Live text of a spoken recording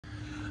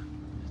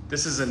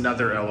This is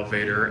another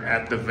elevator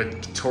at the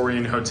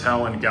Victorian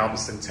Hotel in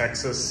Galveston,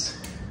 Texas.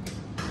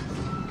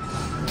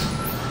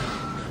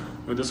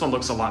 Ooh, this one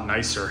looks a lot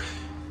nicer.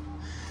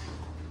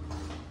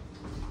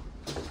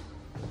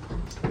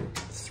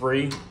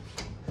 3.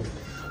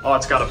 Oh,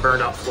 it's got a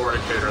burned out floor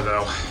indicator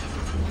though.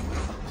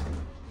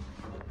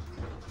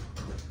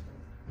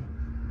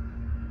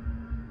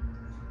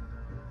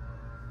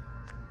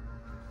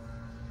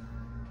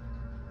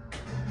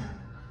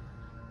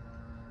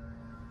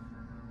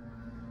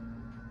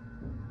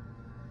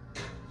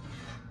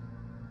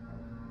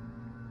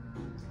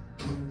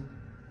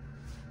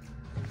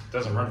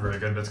 Doesn't run very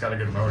good, but it's got a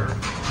good motor.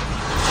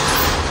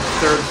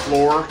 3rd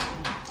floor.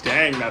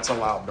 Dang, that's a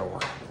loud door.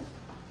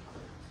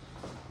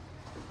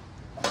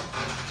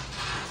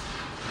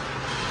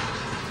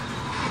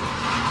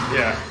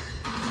 Yeah,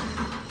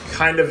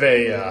 kind of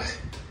a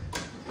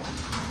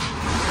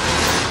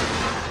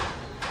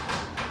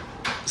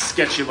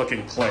sketchy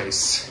looking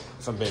place,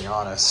 if I'm being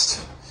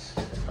honest.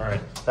 All right,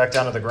 back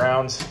down to the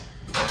ground.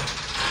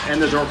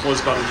 And the door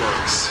close button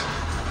works.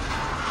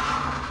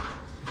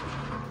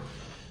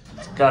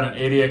 Got an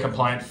ADA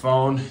compliant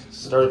phone.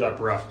 Started up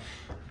rough.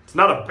 It's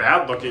not a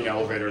bad looking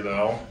elevator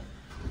though.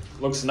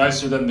 Looks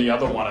nicer than the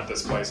other one at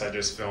this place I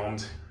just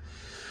filmed.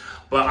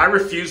 But I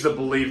refuse to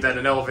believe that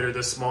an elevator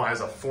this small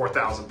has a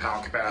 4,000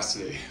 pound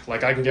capacity.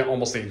 Like I can get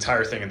almost the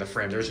entire thing in the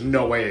frame. There's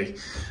no way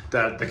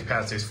that the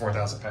capacity is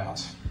 4,000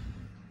 pounds.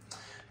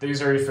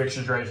 These are your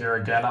fixtures right here.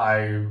 Again,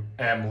 I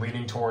am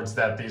leaning towards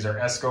that these are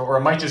Esco, or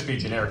it might just be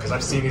generic because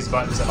I've seen these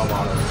buttons in a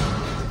lot of them.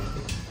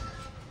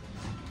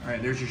 All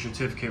right, there's your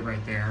certificate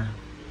right there.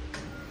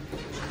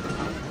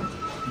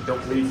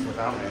 Don't leave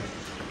without me.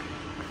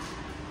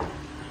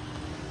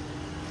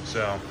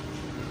 So,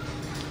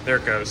 there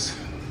it goes.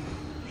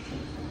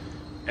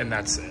 And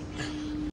that's it.